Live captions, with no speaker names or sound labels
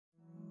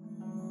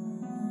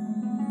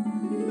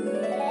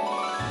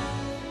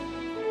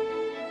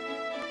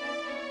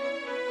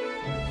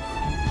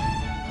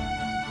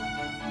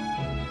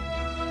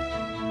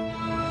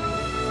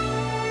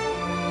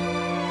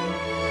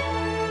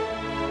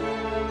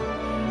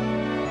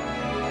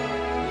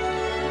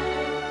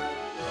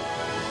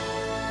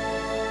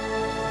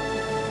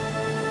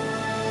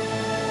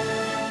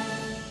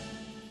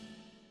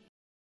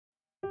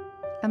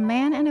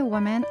man and a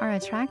woman are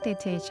attracted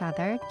to each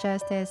other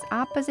just as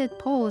opposite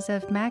poles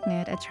of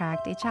magnet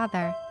attract each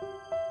other.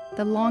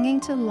 The longing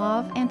to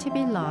love and to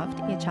be loved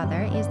each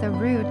other is the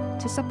root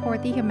to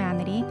support the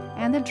humanity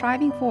and the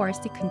driving force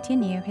to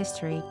continue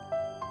history.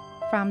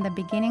 From the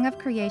beginning of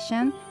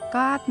creation,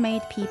 God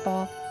made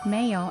people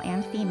male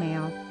and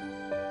female.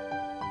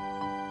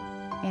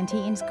 And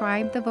He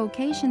inscribed the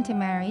vocation to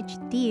marriage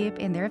deep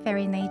in their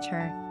very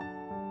nature.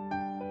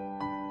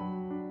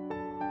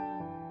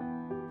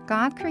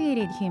 God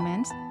created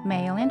humans,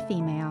 male and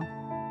female.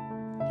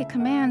 He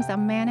commands a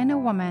man and a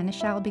woman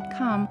shall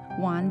become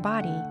one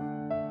body.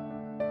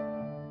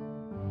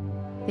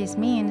 This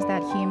means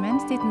that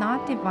humans did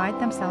not divide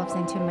themselves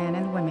into men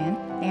and women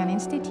and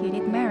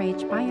instituted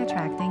marriage by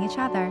attracting each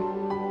other.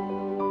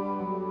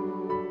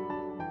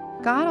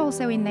 God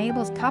also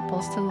enables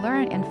couples to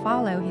learn and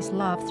follow His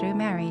love through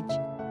marriage.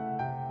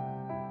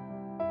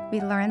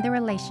 We learn the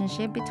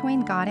relationship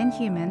between God and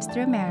humans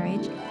through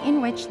marriage,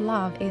 in which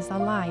love is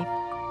alive.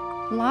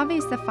 Love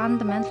is the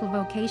fundamental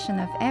vocation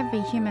of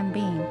every human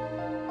being.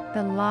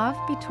 The love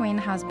between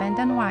husband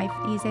and wife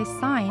is a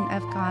sign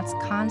of God's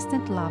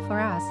constant love for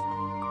us.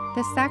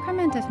 The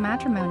Sacrament of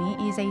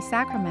Matrimony is a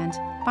sacrament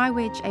by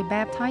which a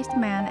baptized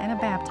man and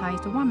a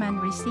baptized woman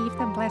receive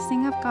the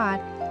blessing of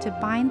God to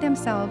bind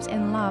themselves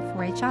in love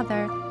for each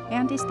other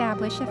and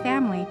establish a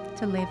family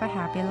to live a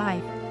happy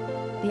life.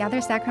 The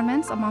other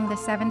sacraments among the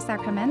 7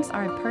 sacraments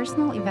are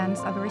personal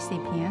events of the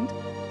recipient,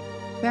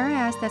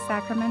 whereas the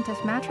Sacrament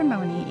of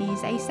Matrimony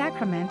is a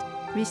sacrament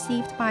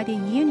received by the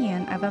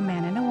union of a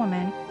man and a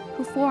woman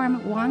who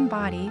form one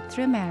body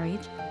through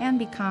marriage and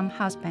become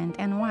husband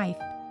and wife.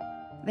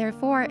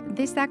 Therefore,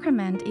 this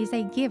sacrament is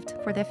a gift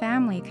for the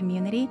family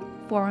community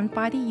formed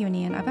by the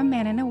union of a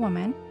man and a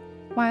woman,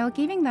 while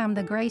giving them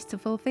the grace to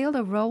fulfill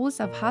the roles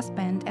of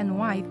husband and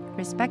wife,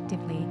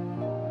 respectively.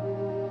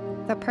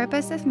 The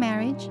purpose of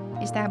marriage,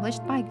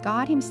 established by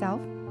God Himself,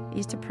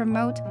 is to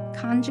promote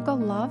conjugal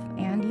love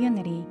and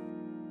unity.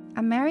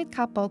 A married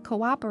couple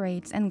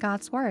cooperates in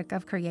God's work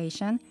of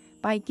creation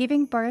by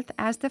giving birth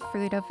as the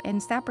fruit of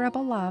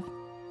inseparable love,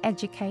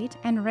 educate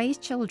and raise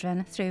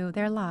children through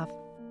their love.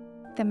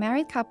 The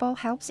married couple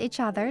helps each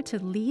other to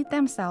lead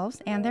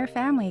themselves and their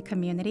family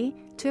community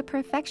to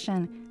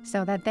perfection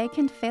so that they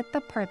can fit the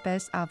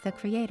purpose of the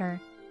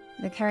Creator.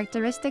 The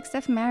characteristics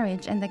of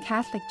marriage in the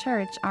Catholic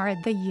Church are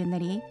the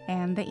unity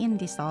and the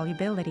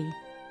indissolubility.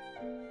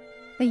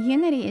 The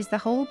unity is the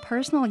whole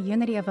personal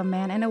unity of a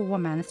man and a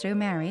woman through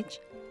marriage,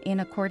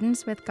 in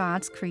accordance with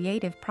God's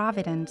creative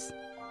providence.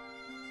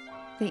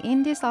 The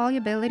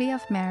indissolubility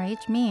of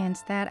marriage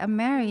means that a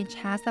marriage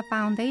has the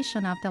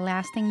foundation of the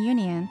lasting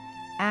union,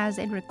 as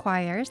it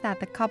requires that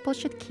the couple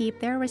should keep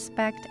their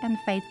respect and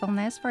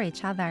faithfulness for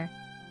each other.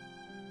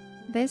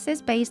 This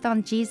is based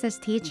on Jesus'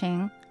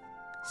 teaching,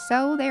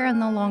 "So they are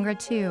no longer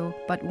two,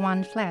 but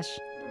one flesh.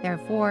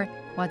 Therefore,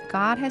 what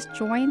God has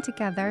joined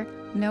together,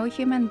 no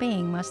human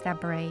being must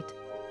separate."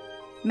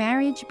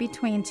 Marriage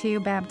between 2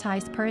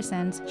 baptized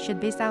persons should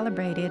be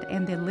celebrated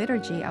in the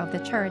liturgy of the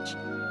Church,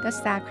 the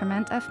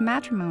Sacrament of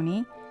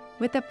Matrimony,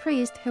 with a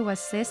priest who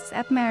assists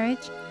at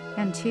marriage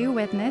and 2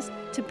 witnesses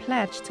to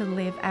pledge to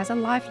live as a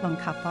lifelong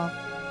couple.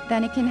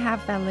 Then it can have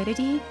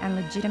validity and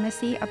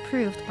legitimacy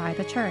approved by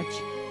the Church.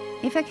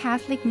 If a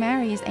Catholic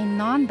marries a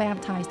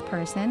non-baptized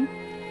person,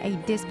 a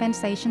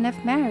dispensation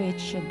of marriage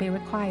should be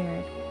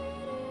required.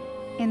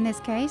 In this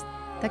case,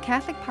 the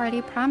Catholic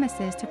party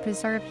promises to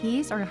preserve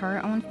his or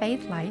her own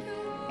faith life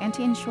and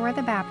to ensure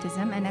the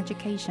baptism and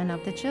education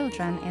of the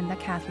children in the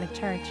Catholic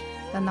Church.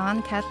 The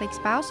non-Catholic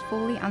spouse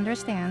fully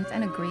understands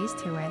and agrees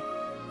to it.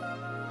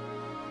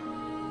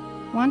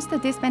 Once the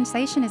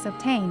dispensation is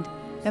obtained,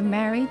 the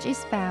marriage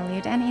is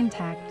valid and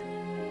intact.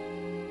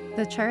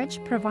 The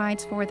Church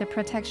provides for the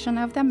protection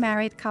of the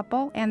married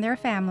couple and their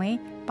family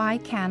by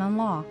canon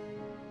law.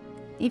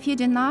 If you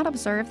do not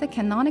observe the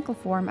canonical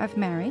form of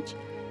marriage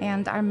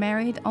and are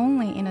married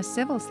only in a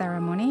civil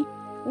ceremony,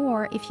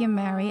 or if you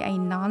marry a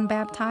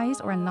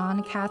non-baptized or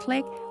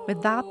non-Catholic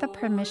without the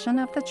permission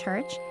of the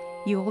Church,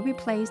 you will be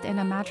placed in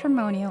a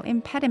matrimonial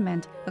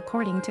impediment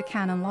according to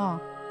canon law.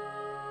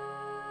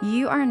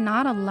 You are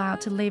not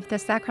allowed to live the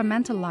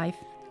sacramental life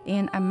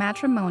in a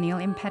matrimonial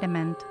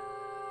impediment.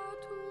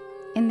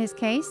 In this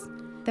case,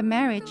 the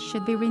marriage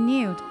should be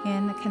renewed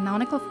in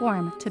canonical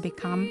form to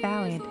become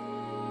valid.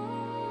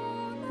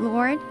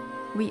 Lord,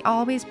 we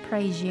always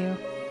praise You.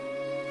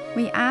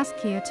 We ask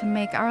You to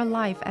make our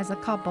life as a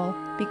couple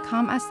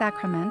become a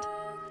sacrament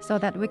so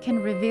that we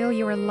can reveal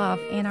Your love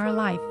in our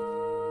life.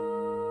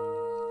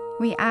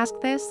 We ask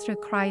this through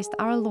Christ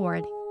our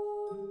Lord.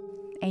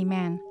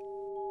 Amen.